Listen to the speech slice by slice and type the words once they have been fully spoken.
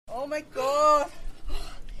my God.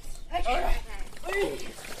 Okay. All right. Okay.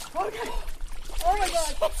 Oh my God. Oh my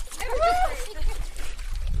God.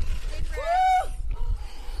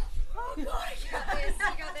 You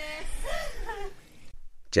got this.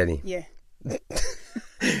 Jenny. Yeah.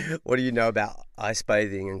 What do you know about ice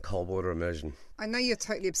bathing and cold water immersion? I know you're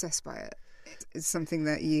totally obsessed by it. It's something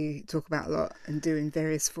that you talk about a lot and do in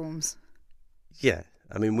various forms. Yeah.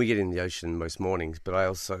 I mean, we get in the ocean most mornings, but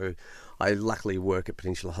I luckily work at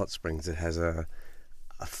Peninsula Hot Springs that has a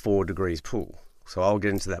 4 degrees pool. So I'll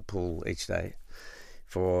get into that pool each day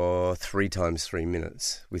for 3 times 3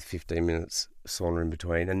 minutes with 15 minutes sauna in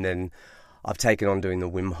between. And then I've taken on doing the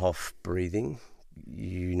Wim Hof breathing.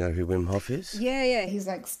 You know who Wim Hof is? Yeah. He's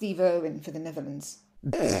like Steve Irwin for the Netherlands.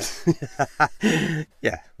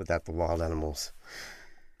 Yeah, without the wild animals.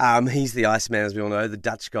 He's the Iceman, as we all know, the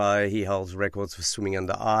Dutch guy. He holds records for swimming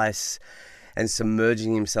under ice and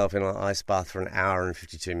submerging himself in an ice bath for an hour and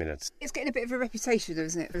 52 minutes. It's getting a bit of a reputation, though,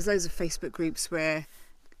 isn't it? There's loads of Facebook groups where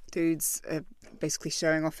dudes are basically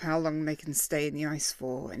showing off how long they can stay in the ice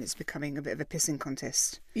for, and it's becoming a bit of a pissing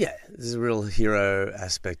contest. Yeah, there's a real hero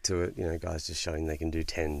aspect to it. You know, guys just showing they can do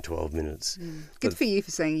 10, 12 minutes. Good for you for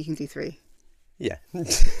saying you can do 3. Yeah.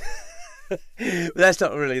 But that's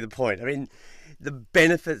not really the point. I mean, the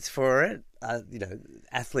benefits for it,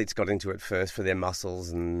 athletes got into it first for their muscles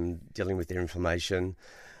and dealing with their inflammation.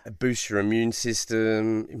 It boosts your immune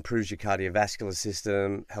system, improves your cardiovascular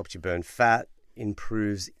system, helps you burn fat,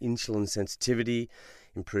 improves insulin sensitivity,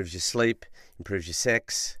 improves your sleep, improves your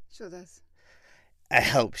sex. Sure does. It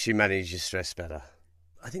helps you manage your stress better.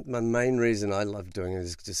 I think my main reason I love doing it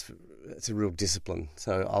is just it's a real discipline.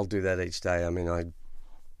 So I'll do that each day. I mean, I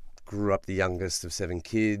grew up the youngest of 7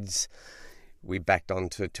 kids. We backed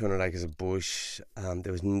onto 200 acres of bush.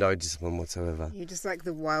 There was no discipline whatsoever. You're just like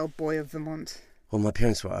the wild boy of Vermont. Well, my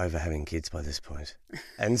parents were over having kids by this point.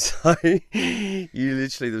 And so you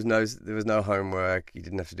literally, there was no homework. You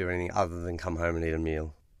didn't have to do anything other than come home and eat a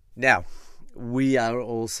meal. Now, we are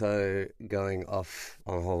also going off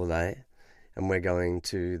on holiday, and we're going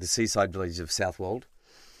to the seaside village of Southwold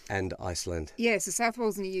and Iceland. Yeah, so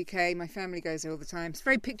Southwold's in the UK. My family goes there all the time. It's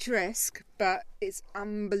very picturesque, but it's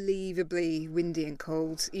unbelievably windy and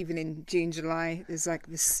cold. Even in June, July, there's like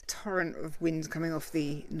this torrent of wind coming off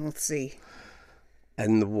the North Sea.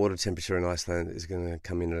 And the water temperature in Iceland is going to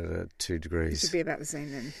come in at 2 degrees. It should be about the same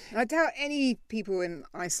then. I doubt any people in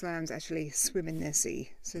Iceland actually swim in their sea.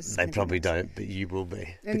 So they probably don't, but you will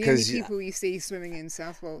be. And because the only people you see swimming in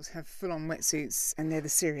Southwold have full-on wetsuits, and they're the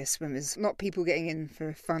serious swimmers, not people getting in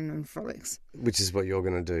for fun and frolics. Which is what you're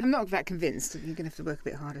going to do. I'm not that convinced. You're going to have to work a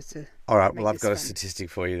bit harder to All right, well, I've got a statistic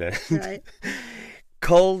for you then. Right.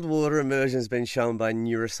 Cold water immersion has been shown by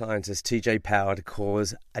neuroscientist TJ Power to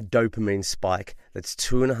cause a dopamine spike that's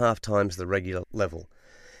 2.5 times the regular level,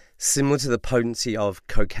 similar to the potency of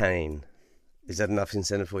cocaine. Is that enough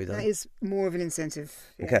incentive for you, though? That is more of an incentive.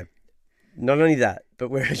 Yeah. Okay. Not only that, but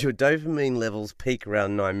whereas your dopamine levels peak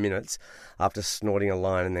around 9 minutes after snorting a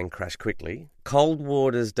line and then crash quickly, cold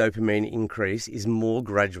water's dopamine increase is more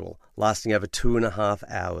gradual, lasting over 2.5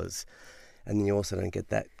 hours. And then you also don't get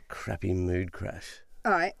that crappy mood crash.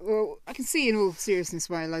 All right, well, I can see in all seriousness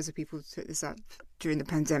why loads of people took this up during the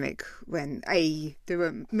pandemic when, A, there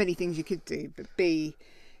were many things you could do, but B,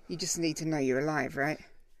 you just need to know you're alive, right?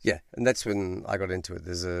 Yeah, and that's when I got into it.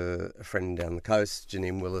 There's a friend down the coast,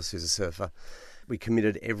 Janine Willis, who's a surfer. We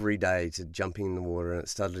committed every day to jumping in the water, and it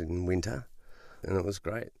started in winter, and it was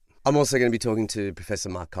great. I'm also going to be talking to Professor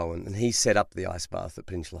Mark Cohen, and he set up the ice bath at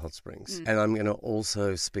Peninsula Hot Springs. And I'm going to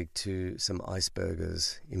also speak to some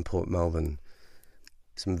icebergers in Port Melbourne,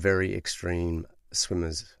 some very extreme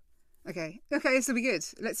swimmers. Okay, this will be good.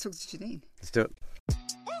 Let's talk to Janine. Let's do it.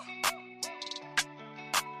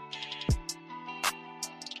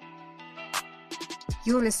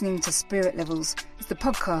 You're listening to Spirit Levels. It's the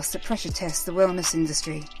podcast that pressure tests the wellness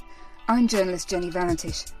industry. I'm journalist Jenny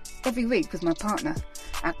Valentish. Every week with my partner,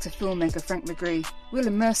 actor-filmmaker Frank McGree, we'll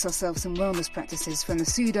immerse ourselves in wellness practices from the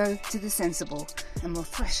pseudo to the sensible, and we'll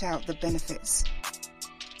thresh out the benefits.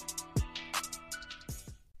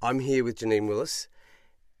 I'm here with Janine Willis.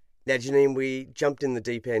 Now, Janine, we jumped in the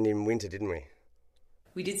deep end in winter, didn't we?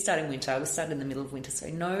 We did start in winter. We started in the middle of winter, so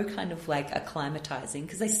no kind of like acclimatizing,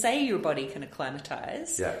 because they say your body can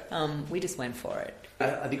acclimatize. Yeah. We just went for it.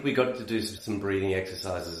 I think we got to do some breathing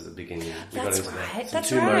exercises at the beginning. That's right. That's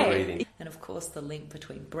two-mode breathing. And of course, the link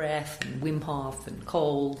between breath and Wim Hof and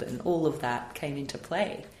cold and all of that came into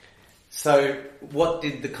play. So, what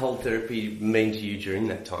did the cold therapy mean to you during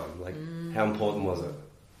that time? Like, how important was it?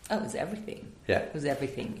 Oh, it was everything. Yeah. It was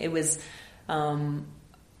everything. It was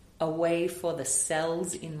a way for the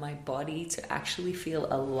cells in my body to actually feel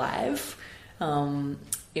alive.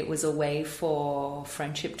 It was a way for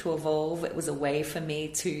friendship to evolve. It was a way for me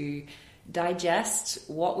to digest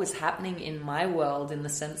what was happening in my world, in the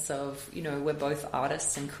sense of, you know, we're both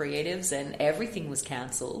artists and creatives and everything was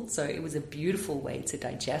cancelled. So it was a beautiful way to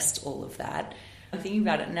digest all of that. I'm thinking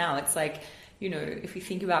about it now. It's like, you know, if you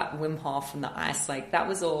think about Wim Hof and the ice, like that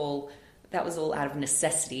was all out of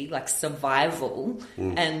necessity, like survival.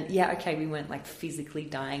 And yeah, okay, we weren't like physically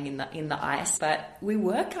dying in the ice, but we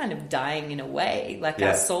were kind of dying in a way. Like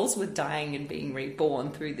our souls were dying and being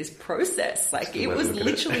reborn through this process. Like it was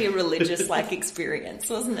literally a religious like experience,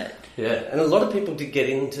 wasn't it? Yeah, and a lot of people did get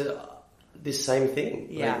into this same thing.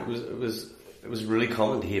 Yeah, like it was really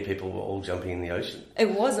common to hear people were all jumping in the ocean.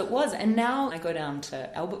 It was. And now I go down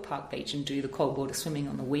to Albert Park Beach and do the cold water swimming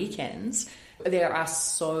on the weekends. There are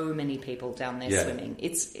so many people down there swimming.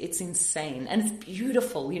 It's insane. And it's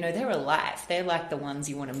beautiful. You know, they're alive. They're like the ones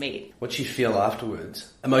you want to meet. What you feel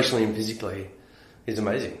afterwards, emotionally and physically, is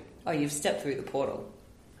amazing. Oh, you've stepped through the portal.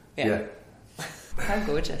 Yeah. How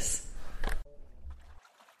gorgeous.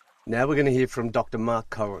 Now we're going to hear from Dr.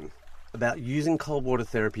 Mark Cohen about using cold water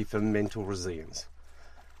therapy for mental resilience.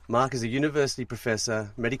 Mark is a university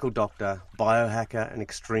professor, medical doctor, biohacker and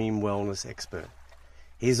extreme wellness expert.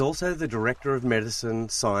 He is also the Director of Medicine,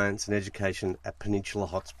 Science and Education at Peninsula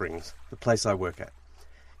Hot Springs, the place I work at.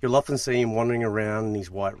 You'll often see him wandering around in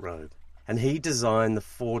his white robe. And he designed the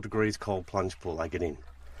 4 degrees cold plunge pool I get in.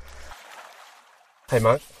 Hey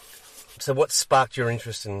Mark, so what sparked your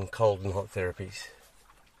interest in cold and hot therapies?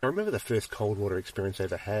 I remember the first cold water experience I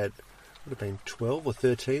ever had. It would have been 12 or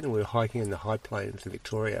 13, and we were hiking in the high plains of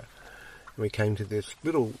Victoria. And we came to this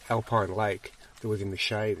little alpine lake that was in the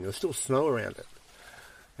shade, and there was still snow around it.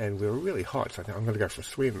 And we were really hot, so I thought, I'm going to go for a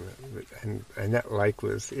swim. And that lake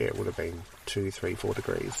was, it would have been 2, 3, 4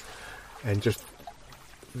 degrees. And just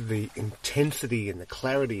the intensity and the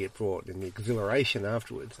clarity it brought and the exhilaration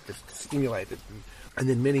afterwards just stimulated. And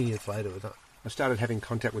then many years later, I started having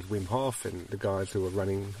contact with Wim Hof and the guys who were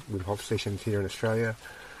running Wim Hof sessions here in Australia.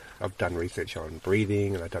 I've done research on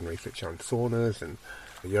breathing, and I've done research on saunas and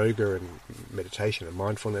yoga and meditation and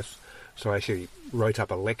mindfulness. So I actually wrote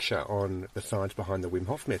up a lecture on the science behind the Wim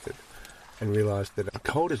Hof method and realised that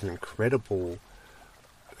cold is an incredible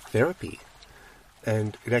therapy,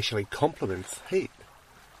 and it actually complements heat.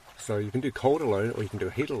 So you can do cold alone or you can do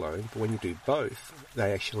heat alone, but when you do both,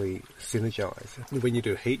 they actually synergise. When you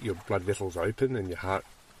do heat, your blood vessels open and your heart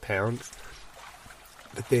pounds.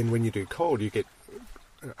 But then when you do cold, you get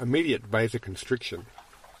immediate vasoconstriction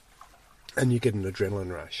and you get an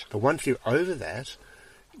adrenaline rush. But once you're over that,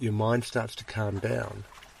 your mind starts to calm down.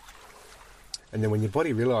 And then when your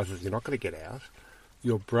body realises you're not going to get out,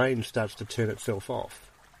 your brain starts to turn itself off.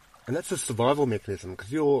 And that's a survival mechanism,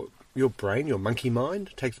 because your brain, your monkey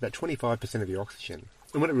mind, takes about 25% of your oxygen.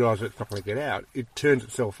 And when it realises it's not going to get out, it turns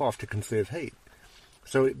itself off to conserve heat.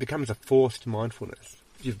 So it becomes a forced mindfulness.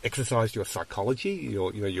 You've exercised your psychology,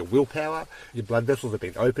 your willpower. Your blood vessels have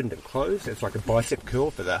been opened and closed. It's like a bicep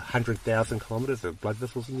curl for the 100,000 kilometres of blood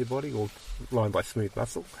vessels in your body, all lined by smooth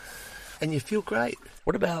muscle. And you feel great.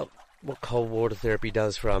 What about what cold water therapy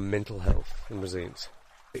does for our mental health and resilience?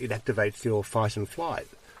 It activates your fight and flight.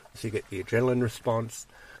 So you get the adrenaline response,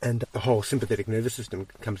 and the whole sympathetic nervous system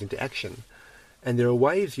comes into action. And there are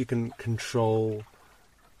ways you can control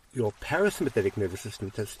your parasympathetic nervous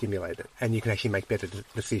system to stimulate it, and you can actually make better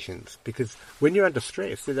decisions. Because when you're under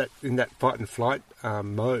stress, in that fight and flight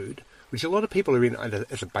mode, which a lot of people are in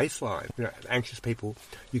as a baseline, anxious people,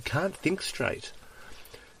 you can't think straight.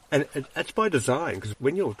 And that's by design, because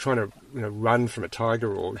when you're trying to run from a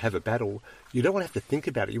tiger or have a battle, you don't want to have to think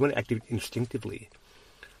about it. You want to act instinctively.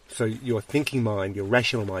 So your thinking mind, your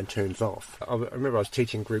rational mind turns off. I remember I was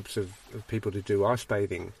teaching groups of people to do ice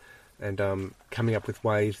bathing, and coming up with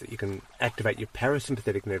ways that you can activate your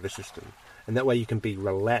parasympathetic nervous system. And that way you can be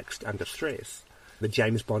relaxed under stress. The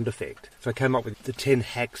James Bond effect. So I came up with the 10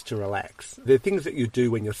 hacks to relax. They're things that you do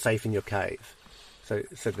when you're safe in your cave. So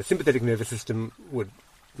the sympathetic nervous system would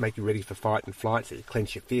make you ready for fight and flight. So you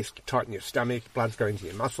clench your fist, tighten your stomach, blood's going to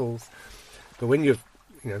your muscles. But when you've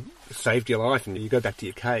saved your life and you go back to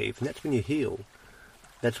your cave, and that's when you heal.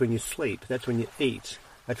 That's when you sleep. That's when you eat.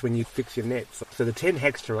 That's when you fix your nets. So the 10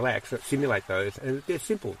 hacks to relax, that simulate those, and they're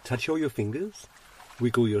simple. Touch all your fingers,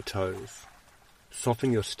 wiggle your toes,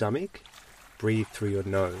 soften your stomach, breathe through your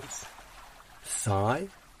nose, sigh,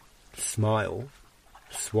 smile,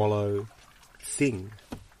 swallow, sing,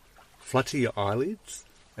 flutter your eyelids,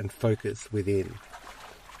 and focus within.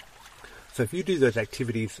 So if you do those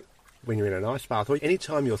activities when you're in an ice bath, or any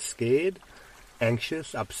time you're scared,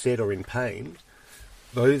 anxious, upset, or in pain,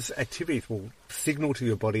 those activities will signal to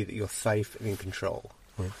your body that you're safe and in control.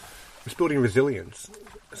 It's building resilience.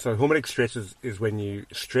 So hormetic stress is when you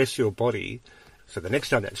stress your body, so the next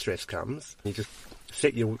time that stress comes, you just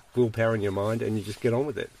set your willpower in your mind and you just get on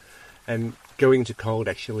with it. And going into cold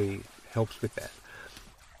actually helps with that.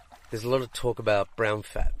 There's a lot of talk about brown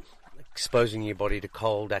fat. Exposing your body to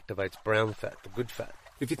cold activates brown fat, the good fat.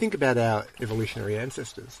 If you think about our evolutionary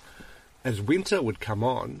ancestors, as winter would come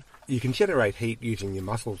on, you can generate heat using your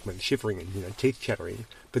muscles when shivering and teeth chattering,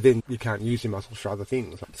 but then you can't use your muscles for other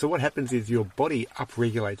things. So what happens is your body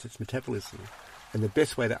upregulates its metabolism, and the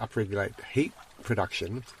best way to upregulate heat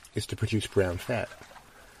production is to produce brown fat.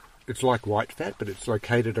 It's like white fat, but it's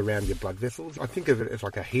located around your blood vessels. I think of it as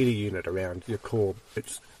like a heater unit around your core.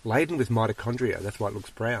 It's laden with mitochondria, that's why it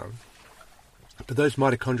looks brown. But those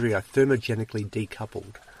mitochondria are thermogenically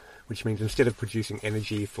decoupled, which means instead of producing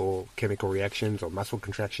energy for chemical reactions or muscle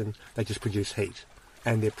contraction, they just produce heat.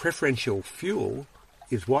 And their preferential fuel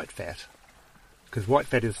is white fat, because white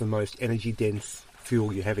fat is the most energy-dense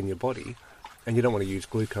fuel you have in your body, and you don't want to use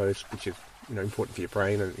glucose, which is important for your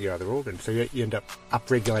brain and your other organs. So you end up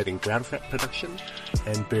upregulating brown fat production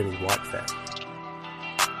and burning white fat.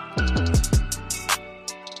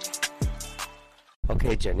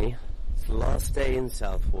 Okay, Jenny, it's the last day in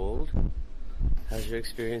Southwold. How's your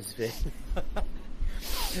experience been?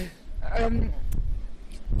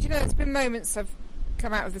 It's been moments I've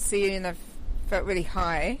come out of the sea and I've felt really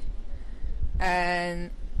high,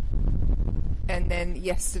 and then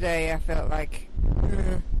yesterday I felt like,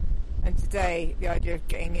 and today the idea of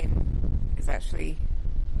getting in is actually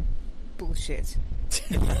bullshit.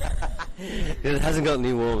 It hasn't got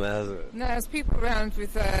any warmer, has it? No, there's people around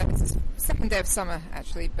with, it's the second day of summer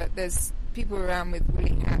actually, but there's people around with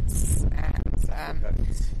woolly hats and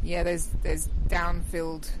there's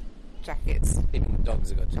down-filled jackets. Even the dogs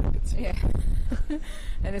have got jackets. Yeah. And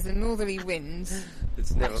there's a northerly wind.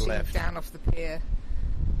 It's never left. Down off the pier.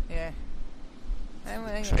 Yeah.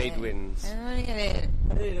 Trade winds. I don't want to get in.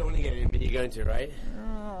 I know you don't want to get in, but you're going to, right?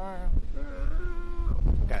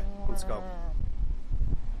 Okay, let's go.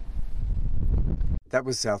 That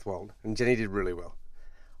was Southwold, and Jenny did really well.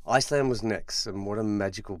 Iceland was next, and what a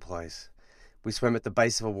magical place. We swam at the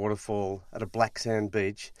base of a waterfall at a black sand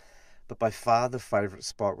beach, but by far the favourite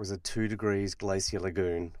spot was a 2 degrees glacier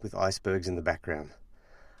lagoon with icebergs in the background.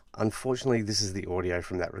 Unfortunately, this is the audio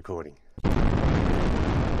from that recording.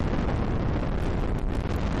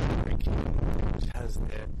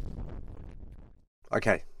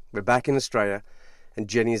 Okay, we're back in Australia, and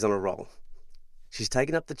Jenny is on a roll. She's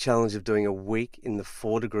taken up the challenge of doing a week in the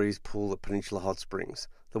 4 degrees pool at Peninsula Hot Springs,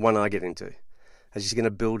 the one I get into, and she's going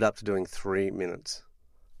to build up to doing 3 minutes.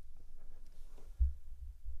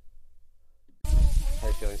 How are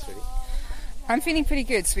you feeling, sweetie? I'm feeling pretty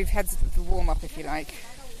good. So we've had the warm-up, if you like,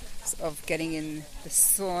 of getting in the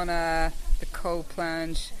sauna, the cold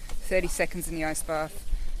plunge, 30 seconds in the ice bath,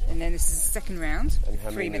 and then this is the second round. And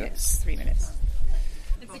how many 3 minutes? 3 minutes.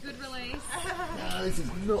 It's a good release. No, this is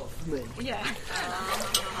not for me. Yeah.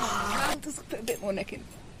 I'll just put a bit more neck in.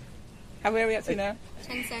 How are we up to now?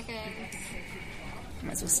 10 seconds.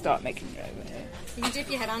 Might as well start making it over here. You can dip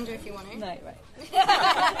your head under if you want to. No, right.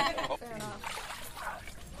 Fair enough.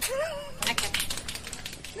 Okay.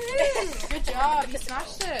 Good job. You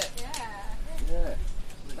smashed it. Yeah.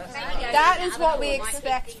 That is what we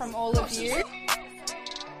expect from all of you.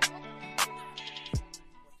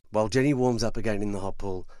 While Jenny warms up again in the hot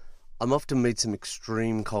pool, I'm off to meet some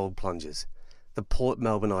extreme cold plungers, the Port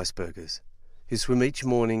Melbourne Icebergers, who swim each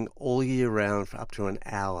morning all year round for up to an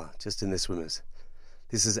hour just in their swimmers.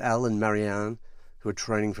 This is Al and Marianne, who are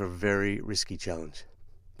training for a very risky challenge.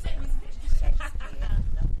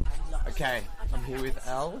 Okay, I'm here with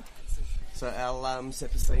Al. So Al,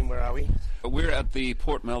 set the scene, where are we? We're at the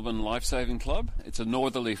Port Melbourne Lifesaving Club. It's a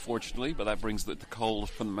northerly, fortunately, but that brings the cold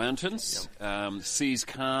from the mountains. Yep. The sea's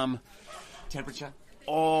calm. Temperature?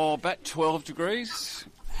 Oh, about 12 degrees.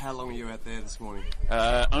 How long were you out there this morning?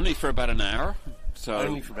 Only for about an hour. So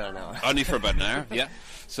Only for about an hour. Only for about an hour, yeah.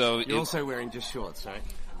 So you're also wearing just shorts, right?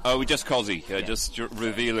 Oh, we just cozy, just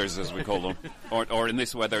revealers, as we call them. or in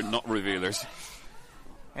this weather, not revealers.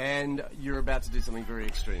 And you're about to do something very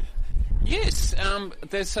extreme. Yes,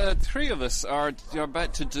 there's 3 of us are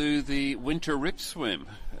about to do the winter rip swim,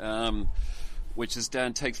 which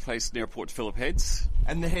takes place near Port Phillip Heads.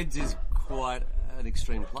 And the Heads is quite an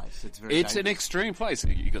extreme place. It's dangerous. An extreme place.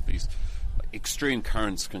 You got these extreme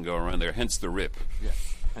currents can go around there, hence the rip. Yeah.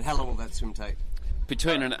 And how long will that swim take?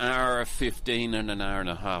 Between an hour 15 and an hour and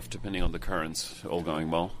a half, depending on the currents, all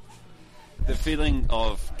going well. The feeling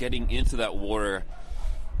of getting into that water,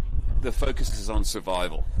 the focus is on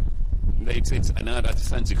survival. I know that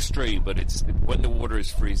sounds extreme, but it's when the water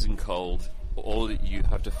is freezing cold, you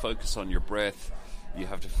have to focus on your breath, you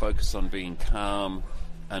have to focus on being calm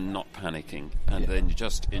and not panicking, and then you're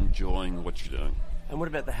just enjoying what you're doing. And what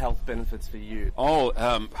about the health benefits for you? Well,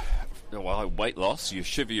 weight loss. You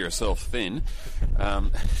shiver yourself thin.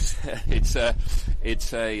 From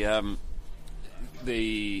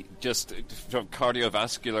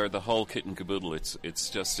cardiovascular, the whole kit and caboodle. It's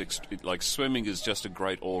just like swimming is just a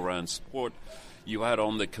great all-round sport. You add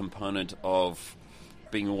on the component of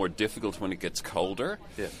being more difficult when it gets colder.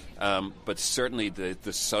 Yeah. But certainly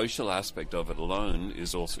the social aspect of it alone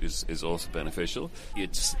is also beneficial.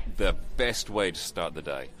 It's the best way to start the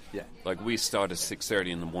day. Yeah. Like we start at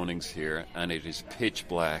 6:30 in the mornings here, and it is pitch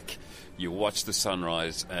black. You watch the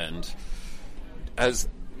sunrise, and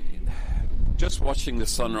just watching the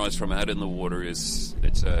sunrise from out in the water it's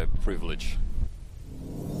a privilege.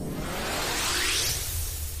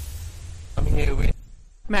 I'm here with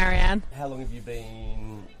Marianne. How long have you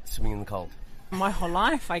been swimming in the cold? My whole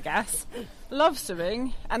life, I guess. Love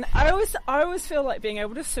swimming, and I always feel like being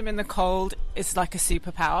able to swim in the cold is like a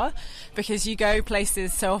superpower, because you go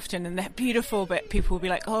places so often and they're beautiful, but people will be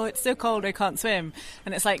like, "Oh, it's so cold, I can't swim,"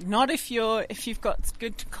 and it's like, not if you've got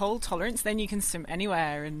good cold tolerance, then you can swim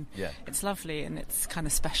anywhere, and it's lovely and it's kind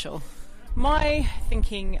of special. My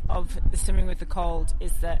thinking of the swimming with the cold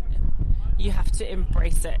is that you have to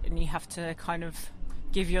embrace it, and you have to kind of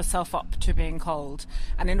give yourself up to being cold,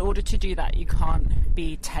 and in order to do that you can't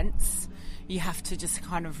be tense. You have to just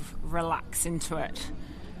kind of relax into it,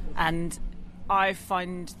 and I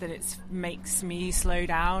find that it makes me slow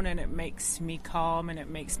down, and it makes me calm, and it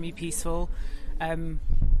makes me peaceful. I'm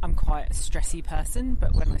quite a stressy person,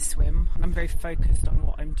 but when I swim I'm very focused on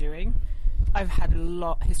what I'm doing. I've had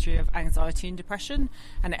a history of anxiety and depression,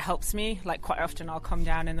 and it helps me. Like quite often I'll come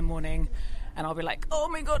down in the morning and I'll be like, "Oh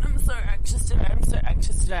my God, I'm so anxious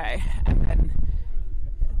today. And then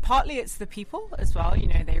partly it's the people as well, you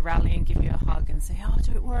know, they rally and give you a hug and say, "Oh,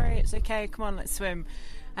 don't worry, it's okay, come on, let's swim."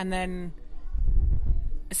 And then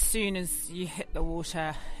as soon as you hit the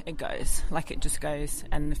water, it goes. Like it just goes,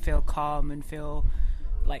 and feel calm and feel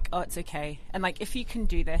like, "Oh, it's okay." And like if you can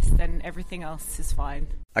do this, then everything else is fine.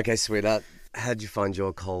 Okay, sweetheart, how did you find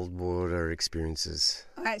your cold water experiences?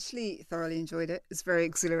 I actually thoroughly enjoyed it. It's very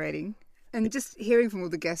exhilarating. And just hearing from all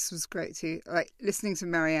the guests was great too. Like listening to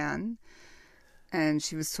Marianne, and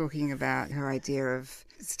she was talking about her idea of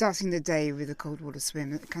starting the day with a cold water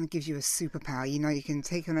swim. It kind of gives you a superpower. You know, you can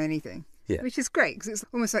take on anything, which is great, because it's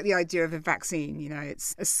almost like the idea of a vaccine. You know,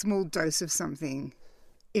 it's a small dose of something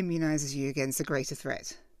immunises you against a greater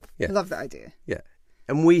threat. Yeah. I love that idea. Yeah.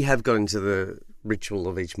 And we have got into the ritual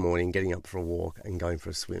of each morning getting up for a walk and going for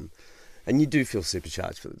a swim. And you do feel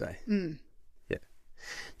supercharged for the day. Mm. Yeah.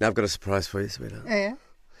 Now I've got a surprise for you, sweetheart. Oh, yeah?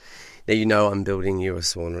 Now you know I'm building you a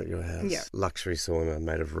sauna at your house. Yeah. Luxury sauna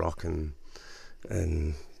made of rock and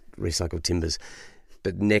recycled timbers.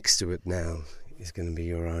 But next to it now is going to be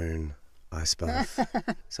your own ice bath.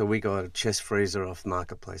 So we got a chest freezer off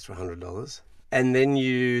Marketplace for $100. And then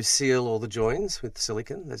you seal all the joins with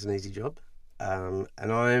silicone. That's an easy job. And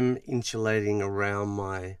I'm insulating around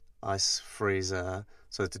my ice freezer.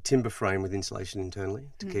 So it's a timber frame with insulation internally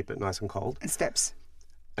to keep it nice and cold. And steps.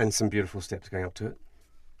 And some beautiful steps going up to it.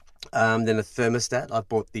 Then a thermostat. I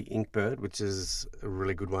bought the Inkbird, which is a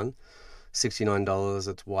really good one. $69.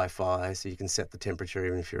 It's Wi-Fi, so you can set the temperature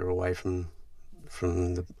even if you're away from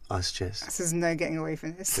the ice chest. So there's no getting away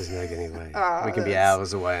from this. There's no getting away. We can be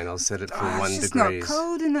hours away, and I'll set it for 1 it's degree. It's not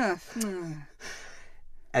cold enough.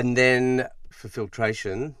 And then for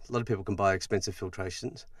filtration, a lot of people can buy expensive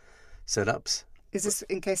filtrations setups. Is this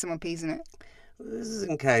in case someone pees in it? This is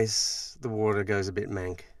in case the water goes a bit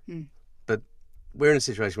mank. But we're in a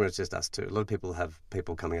situation where it's just us two. A lot of people have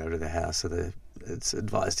people coming over to their house, so it's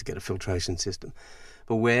advised to get a filtration system.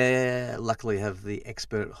 But we luckily have the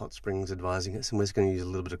expert at Hot Springs advising us, and we're just going to use a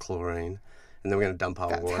little bit of chlorine, and then we're going to dump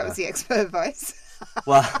our water. That was the expert advice.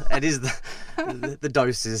 Well, it is the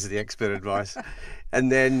dose is the expert advice.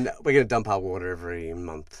 And then we're going to dump our water every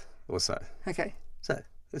month or so. Okay. So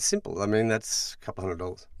it's simple. I mean, that's a couple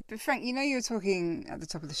 $100. But Frank, you know, you were talking at the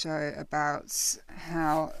top of the show about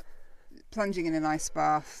how plunging in an ice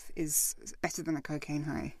bath is better than a cocaine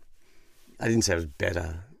high. I didn't say it was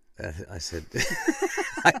better. I said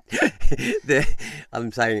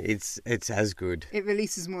I'm saying it's as good. It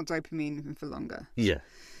releases more dopamine and for longer.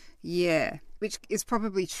 Yeah, which is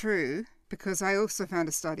probably true, because I also found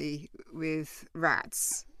a study with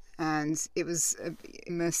rats, and it was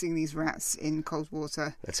immersing these rats in cold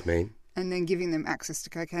water. That's mean. And then giving them access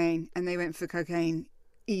to cocaine, and they went for cocaine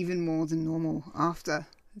even more than normal after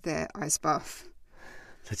their ice bath.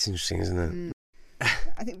 That's interesting, isn't it?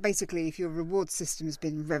 I think basically if your reward system has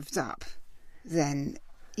been revved up, then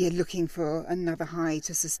you're looking for another high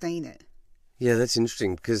to sustain it. Yeah, that's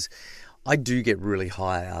interesting because I do get really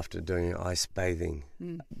high after doing ice bathing.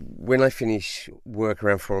 When I finish work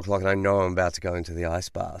around 4 o'clock and I know I'm about to go into the ice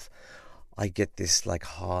bath, I get this like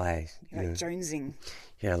high. Like jonesing.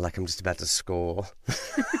 Yeah, like I'm just about to score.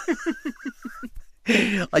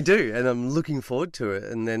 I do, and I'm looking forward to it.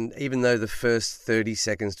 And then even though the first 30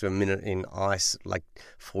 seconds to a minute in ice, like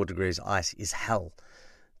 4 degrees ice, is hell,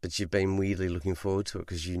 but you've been weirdly looking forward to it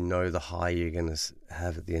because you know the high you're going to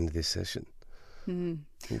have at the end of this session.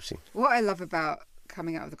 Interesting. What I love about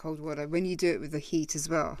coming out of the cold water, when you do it with the heat as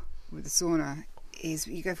well, with the sauna, is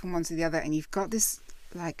you go from one to the other and you've got this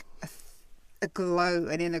like a glow,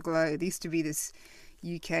 an inner glow. There used to be this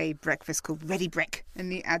UK breakfast called Ready Break,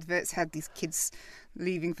 and the adverts had these kids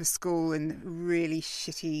leaving for school in really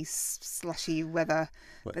shitty, slushy weather.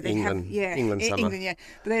 What, but England, England summer. England, yeah.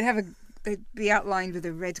 But they'd be outlined with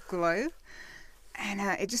a red glow, and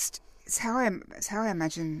it's how I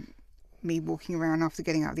imagine me walking around after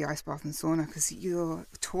getting out of the ice bath and sauna, because your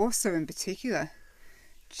torso in particular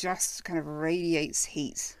just kind of radiates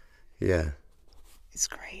heat. Yeah. It's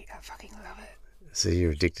great. I fucking love it. So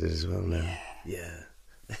you're addicted as well now. Yeah.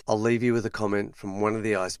 I'll leave you with a comment from one of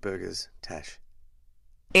the icebergers, Tash.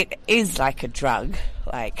 It is like a drug.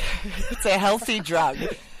 Like, it's a healthy drug.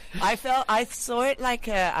 I saw it like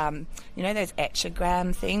a, those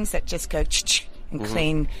etchogram things that just go and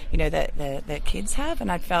clean, that kids have. And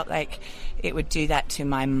I felt like it would do that to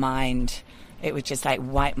my mind. It would just like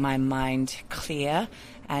wipe my mind clear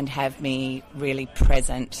and have me really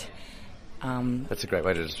present. That's a great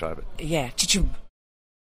way to describe it. Yeah.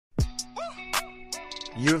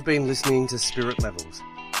 You have been listening to Spirit Levels.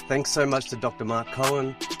 Thanks so much to Dr. Mark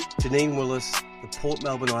Cohen, Janine Willis, the Port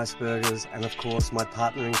Melbourne Icebergers, and of course my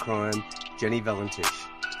partner in crime, Jenny Valentish.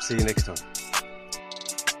 See you next time.